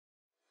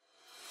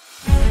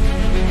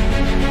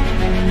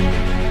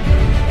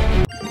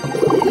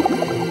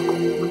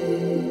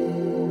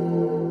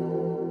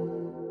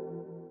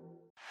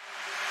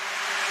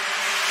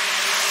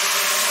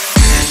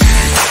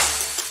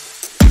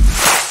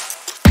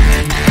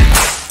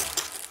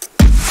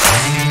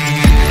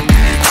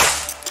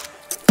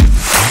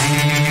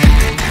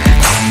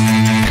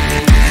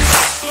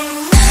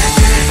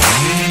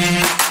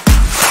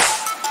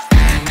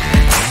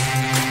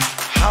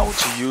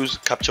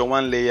Capture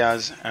One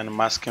layers and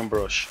masking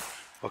brush.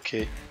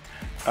 Okay,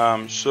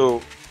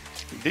 so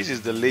this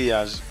is the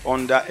layers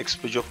under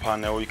exposure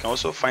panel. You can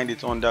also find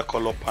it under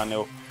color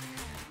panel,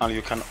 and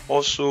you can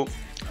also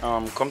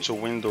come to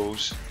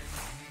Windows,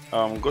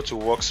 go to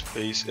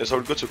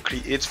workspace, go to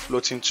create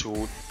floating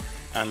tool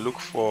and look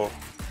for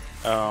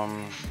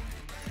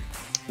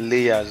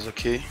layers.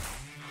 Okay,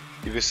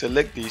 if you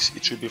select this,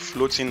 it will be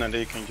floating, and then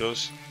you can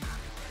just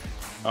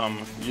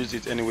use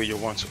it any way you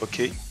want.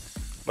 Okay,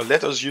 but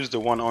let us use the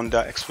one under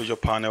exposure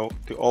panel.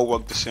 They all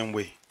work the same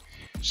way.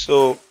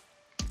 So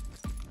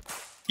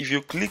if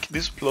you click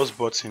this plus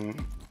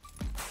button,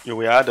 you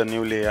will add a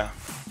new layer.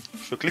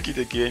 If you click it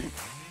again,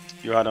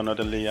 you add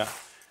another layer.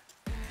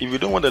 If you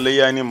don't want the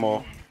layer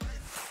anymore,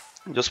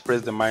 just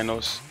press the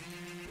minus.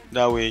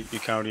 That way you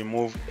can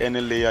remove any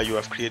layer you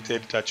have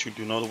created that you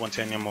do not want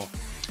anymore.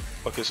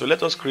 Okay, so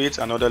let us create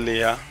another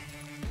layer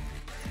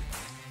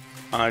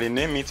and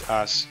rename it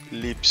as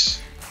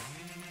lips,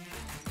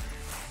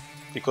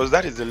 because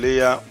that is the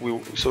layer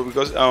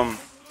because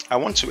I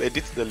want to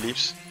edit the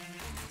lips,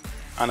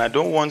 and I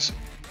don't want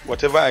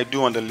whatever I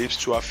do on the lips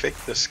to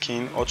affect the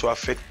skin or to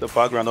affect the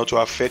background or to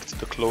affect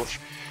the cloth.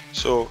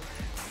 So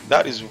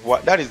that is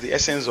the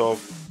essence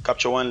of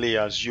Capture One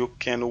layers. You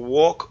can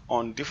work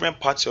on different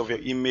parts of your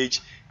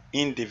image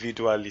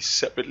individually,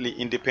 separately,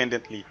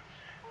 independently.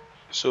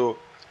 So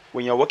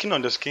when you're working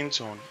on the skin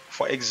tone,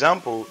 for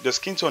example, the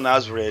skin tone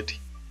has red,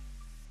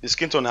 the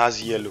skin tone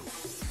has yellow,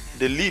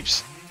 the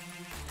lips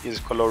is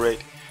color red.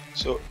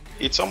 So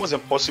it's almost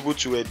impossible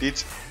to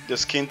edit the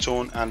skin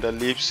tone and the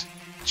lips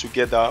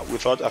together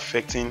without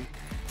affecting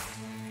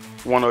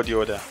one or the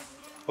other.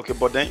 Okay,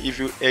 but then if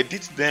you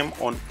edit them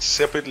on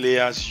separate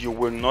layers, they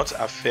will not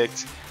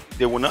affect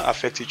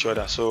each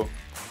other. So,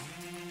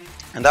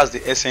 and that's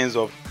the essence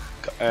of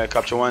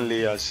Capture One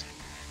layers.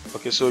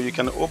 Okay, so you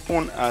can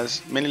open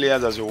as many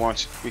layers as you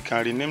want. We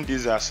can rename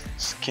this as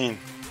skin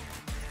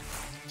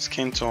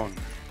tone.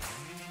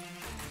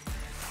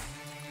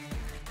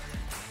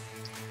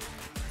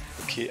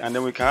 Okay, and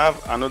then we can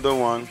have another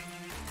one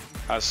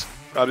as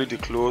probably the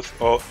cloth,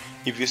 or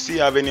if you still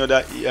have any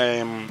other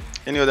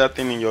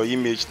thing in your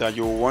image that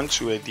you want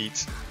to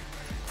edit,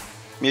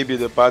 maybe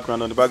the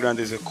background. On the background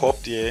there's a cup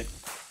there,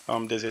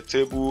 there's a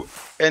table,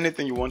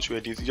 anything you want to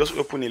edit, just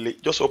open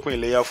a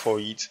layer for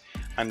it,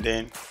 and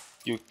then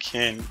you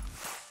can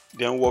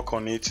then work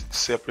on it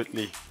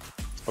separately.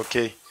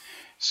 Okay,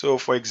 so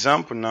for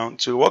example, now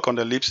to work on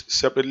the lips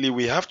separately,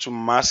 we have to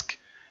mask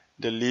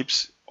the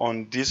lips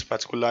on this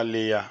particular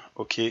layer.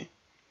 Okay,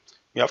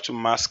 we have to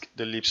mask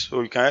the lips,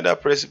 so you can either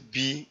press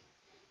B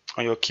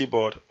on your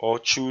keyboard or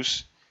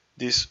choose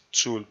this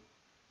tool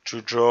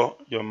to draw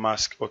your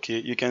mask. Okay,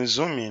 you can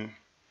zoom in,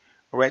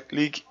 right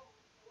click,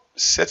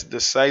 set the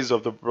size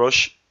of the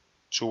brush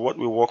to what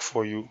will work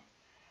for you.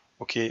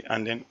 Okay,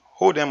 and then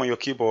hold them on your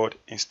keyboard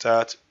and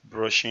start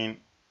brushing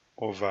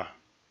over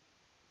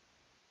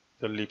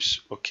the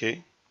lips.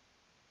 Okay,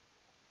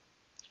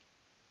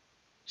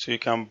 so you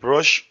can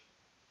brush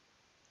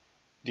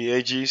the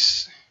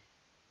edges,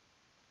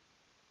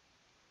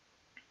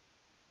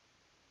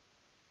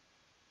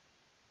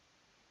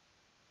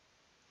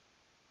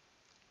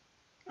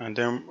 and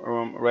then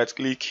right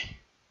click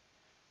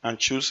and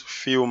choose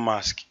fill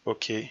mask.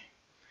 Okay,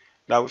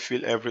 that will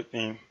fill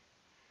everything.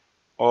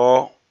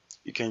 Or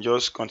you can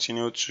just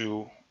continue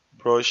to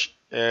brush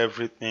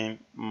everything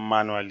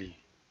manually.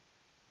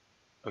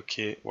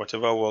 Okay,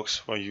 whatever works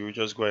for you,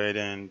 just go ahead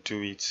and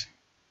do it.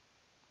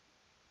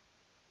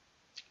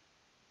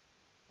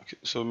 Okay,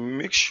 so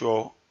make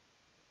sure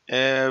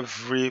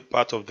every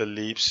part of the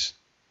lips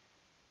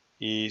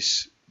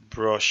is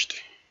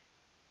brushed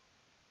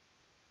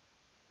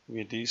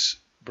with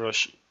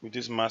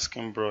this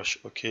masking brush.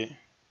 Okay,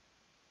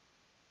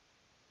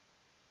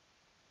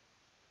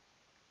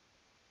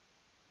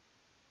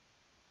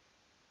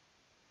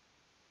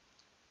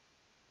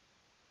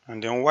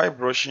 and then while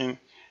brushing,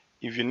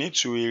 if you need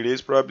to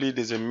erase, probably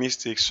there's a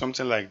mistake,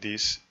 something like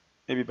this,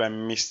 maybe by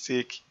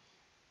mistake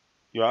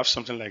you have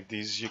something like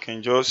this, you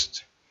can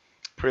just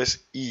press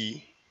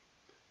E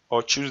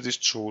or choose this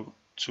tool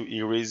to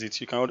erase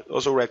it. You can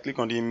also right click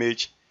on the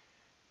image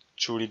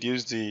to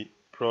reduce the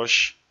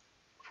brush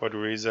for the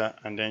eraser,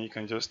 and then you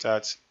can just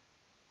start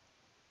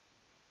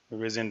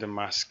erasing the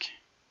mask.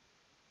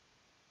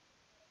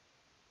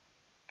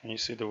 Can you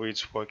see the way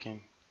it's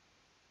working?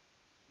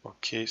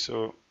 Okay,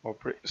 so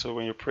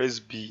when you press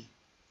B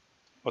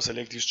or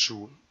select this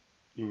tool,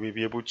 you will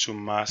be able to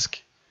mask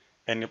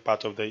any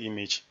part of the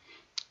image.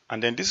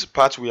 And then this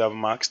part we have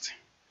masked,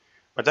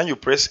 but then you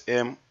press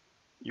M,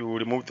 you will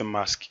remove the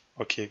mask.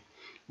 Okay,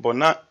 but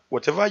now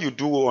whatever you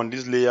do on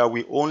this layer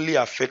will only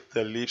affect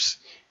the lips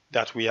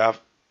that we have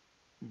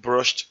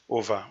brushed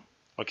over.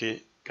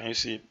 Okay, can you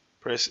see?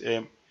 Press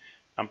M.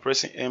 I'm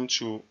pressing M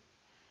to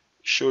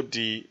show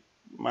the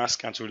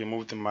mask and to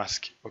remove the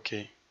mask.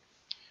 Okay,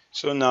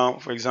 so now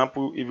for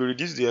example, if you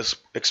reduce the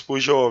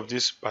exposure of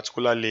this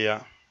particular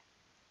layer,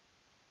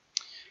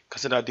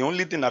 consider the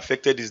only thing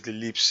affected is the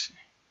lips.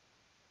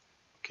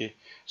 Okay,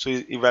 so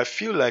if I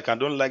feel like I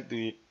don't like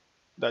the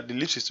that the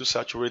lips is too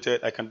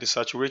saturated, I can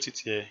desaturate it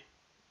here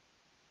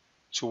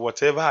to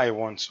whatever I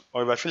want.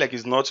 Or if I feel like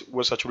it's not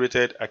well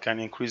saturated, I can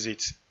increase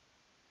it.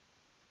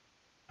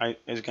 As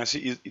you can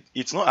see,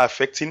 it's not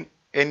affecting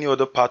any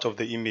other part of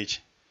the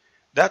image.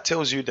 That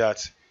tells you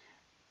that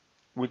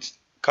with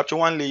Capture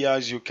One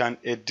layers, you can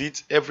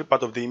edit every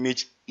part of the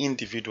image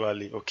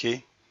individually,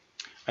 okay?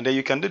 And then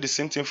you can do the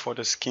same thing for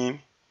the skin.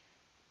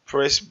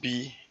 Press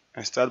B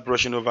and start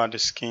brushing over the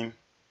skin,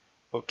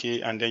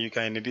 okay? And then you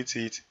can edit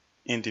it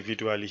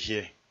individually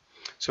here.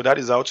 So that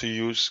is how to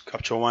use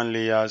Capture One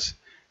layers,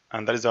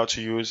 and that is how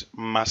to use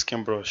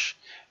masking brush.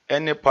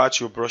 Any part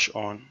you brush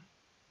on,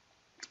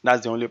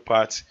 that's the only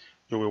part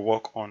you will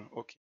work on,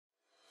 okay?